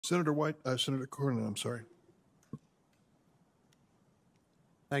Senator White, Senator Cornyn, I'm sorry.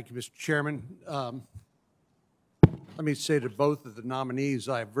 Thank you, Mr. Chairman. Let me say to both of the nominees,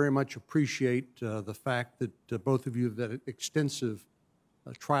 I very much appreciate the fact that both of you have that extensive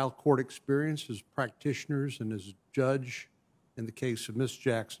trial court experience as practitioners and as a judge in the case of Ms.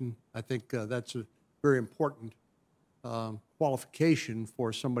 Jackson. I think that's a very important qualification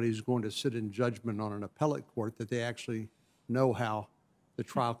for somebody who's going to sit in judgment on an appellate court, that they actually know how the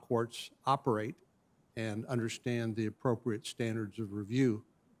trial courts operate and understand the appropriate standards of review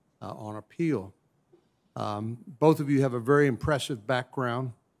on appeal. Both of you have a very impressive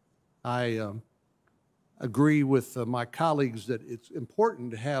background. I agree with my colleagues that it's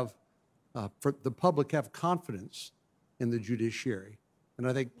important to have, for the public, have confidence in the judiciary. And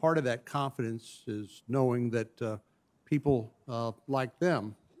I think part of that confidence is knowing that people like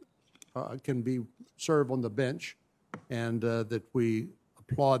them can serve on the bench, and that we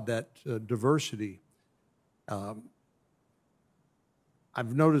applaud that diversity.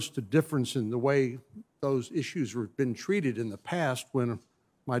 I've noticed a difference in the way those issues have been treated in the past when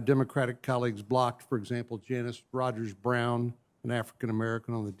my Democratic colleagues blocked, for example, Janice Rogers Brown, an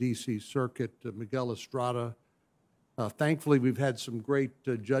African-American on the D.C. Circuit, Miguel Estrada. Thankfully, we've had some great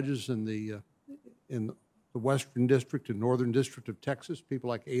judges in the Western District and Northern District of Texas, people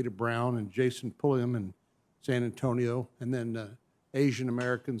like Ada Brown and Jason Pulliam in San Antonio, and then Asian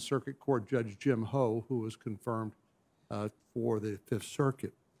American Circuit Court Judge Jim Ho, who was confirmed for the Fifth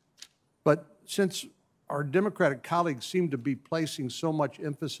Circuit. But since our Democratic colleagues seem to be placing so much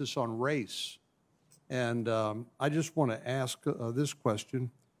emphasis on race, and I just want to ask this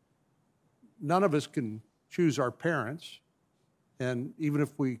question. None of us can choose our parents, and even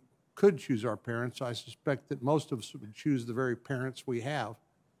if we could choose our parents, I suspect that most of us would choose the very parents we have.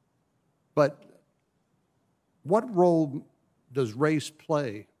 But what role does race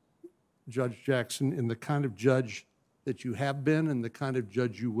play, Judge Jackson, in the kind of judge that you have been and the kind of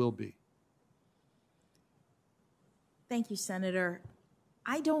judge you will be? Thank you, Senator.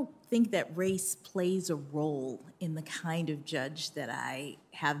 I don't think that race plays a role in the kind of judge that I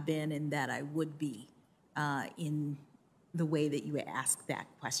have been and that I would be in the way that you asked that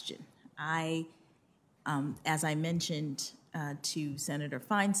question. As I mentioned to Senator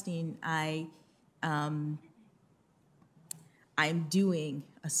Feinstein, I'm doing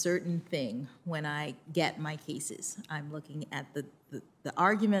a certain thing when I get my cases. I'm looking at the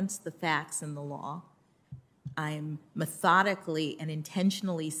arguments, the facts, and the law. I'm methodically and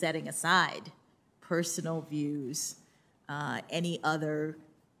intentionally setting aside personal views, any other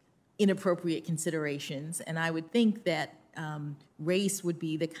inappropriate considerations, and I would think that race would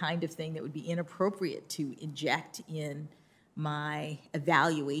be the kind of thing that would be inappropriate to inject in my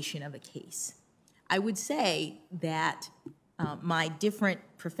evaluation of a case. I would say that my different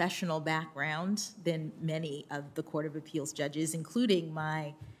professional background than many of the Court of Appeals judges, including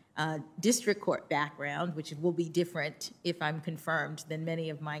my district court background, which will be different if I'm confirmed than many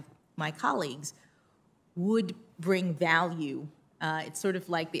of my colleagues, would bring value. It's sort of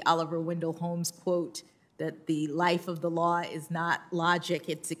like the Oliver Wendell Holmes quote that the life of the law is not logic,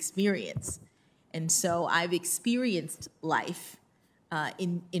 it's experience. And so I've experienced life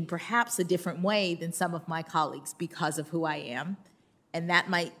in perhaps a different way than some of my colleagues because of who I am. And that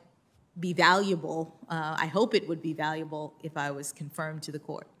might be valuable. I hope it would be valuable if I was confirmed to the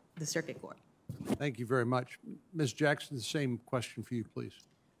court, the circuit court. Thank you very much. Ms. Jackson, the same question for you, please.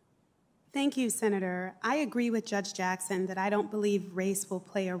 Thank you, Senator. I agree with Judge Jackson that I don't believe race will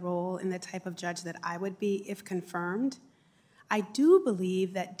play a role in the type of judge that I would be if confirmed. I do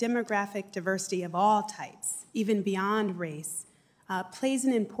believe that demographic diversity of all types, even beyond race, plays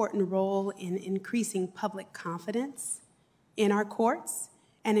an important role in increasing public confidence in our courts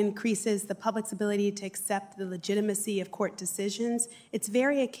and increases the public's ability to accept the legitimacy of court decisions. It's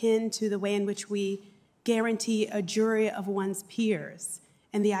very akin to the way in which we guarantee a jury of one's peers,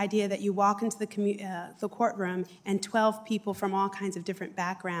 and the idea that you walk into the courtroom and 12 people from all kinds of different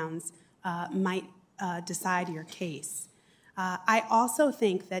backgrounds might decide your case. I also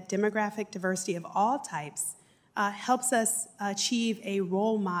think that demographic diversity of all types helps us achieve a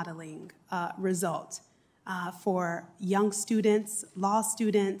role modeling result for young students, law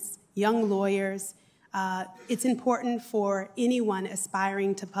students, young lawyers. It's important for anyone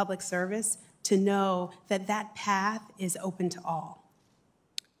aspiring to public service to know that that path is open to all.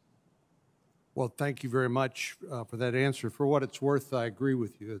 Well, thank you very much for that answer. For what it's worth, I agree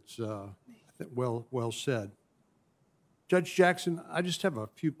with you. It's well said. Judge Jackson, I just have a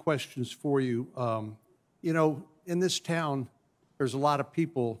few questions for you. You know, in this town, there's a lot of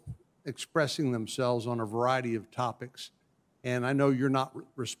people expressing themselves on a variety of topics. And I know you're not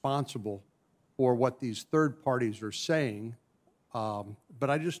responsible for what these third parties are saying, but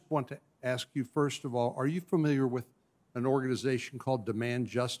I just want to ask you, first of all, are you familiar with an organization called Demand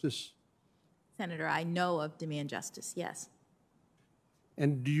Justice? Senator, I know of Demand Justice, yes.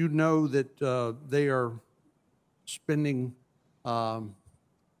 And do you know that they are spending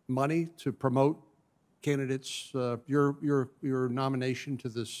money to promote candidates, your nomination to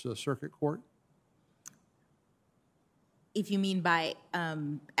this circuit court? If you mean by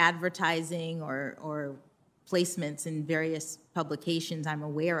advertising or placements in various publications, I'm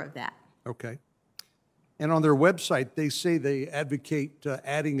aware of that. Okay. And on their website, they say they advocate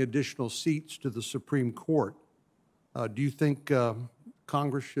adding additional seats to the Supreme Court. Do you think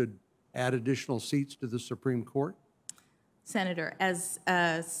Congress should add additional seats to the Supreme Court? Senator, as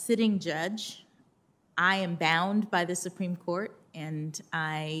a sitting judge, I am bound by the Supreme Court, and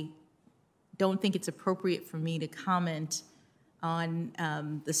I don't think it's appropriate for me to comment on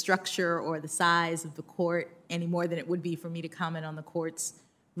the structure or the size of the court any more than it would be for me to comment on the court's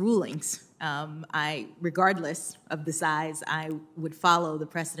rulings. Regardless of the size, I would follow the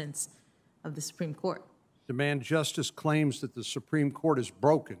precedents of the Supreme Court. Demand Justice claims that the Supreme Court is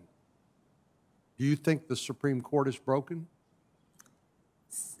broken. Do you think the Supreme Court is broken?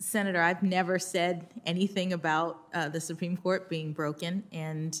 Senator, I've never said anything about the Supreme Court being broken,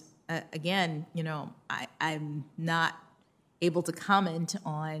 and again, you know, I'm not able to comment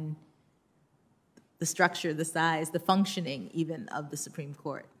on the structure, the size, the functioning even of the Supreme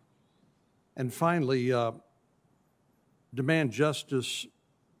Court. And finally, Demand Justice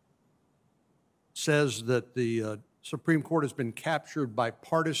says that the Supreme Court has been captured by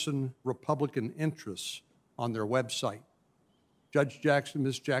partisan Republican interests on their website. Judge Jackson,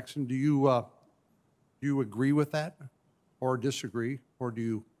 Ms. Jackson, do you agree with that or disagree, or do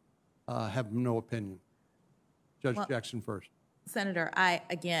you have no opinion? Judge Jackson first. Senator, I,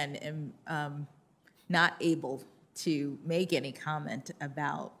 again, am not able to make any comment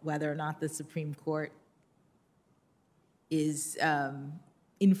about whether or not the Supreme Court is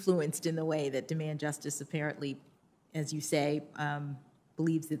influenced in the way that Demand Justice apparently, as you say,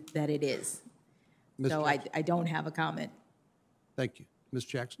 believes that it is. So I don't have a comment. Thank you. Ms.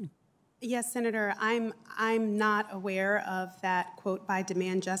 Jackson? Yes, Senator, I'm not aware of that quote by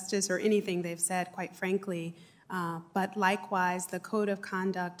Demand Justice or anything they've said, quite frankly. But likewise, the Code of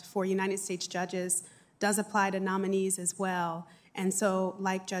Conduct for United States judges does apply to nominees as well. And so,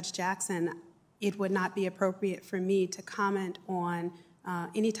 like Judge Jackson, it would not be appropriate for me to comment on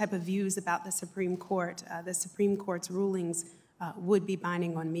any type of views about the Supreme Court. The Supreme Court's rulings would be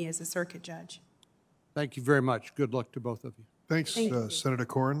binding on me as a circuit judge. Thank you very much. Good luck to both of you. Thanks, Senator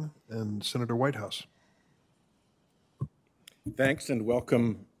Cornyn and Senator Whitehouse. Thanks and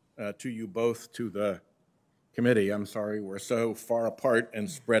welcome to you both to the committee. I'm sorry we're so far apart and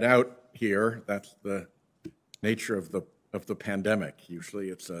spread out here. That's the nature of the pandemic. Usually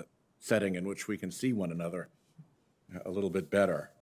it's a setting in which we can see one another a little bit better.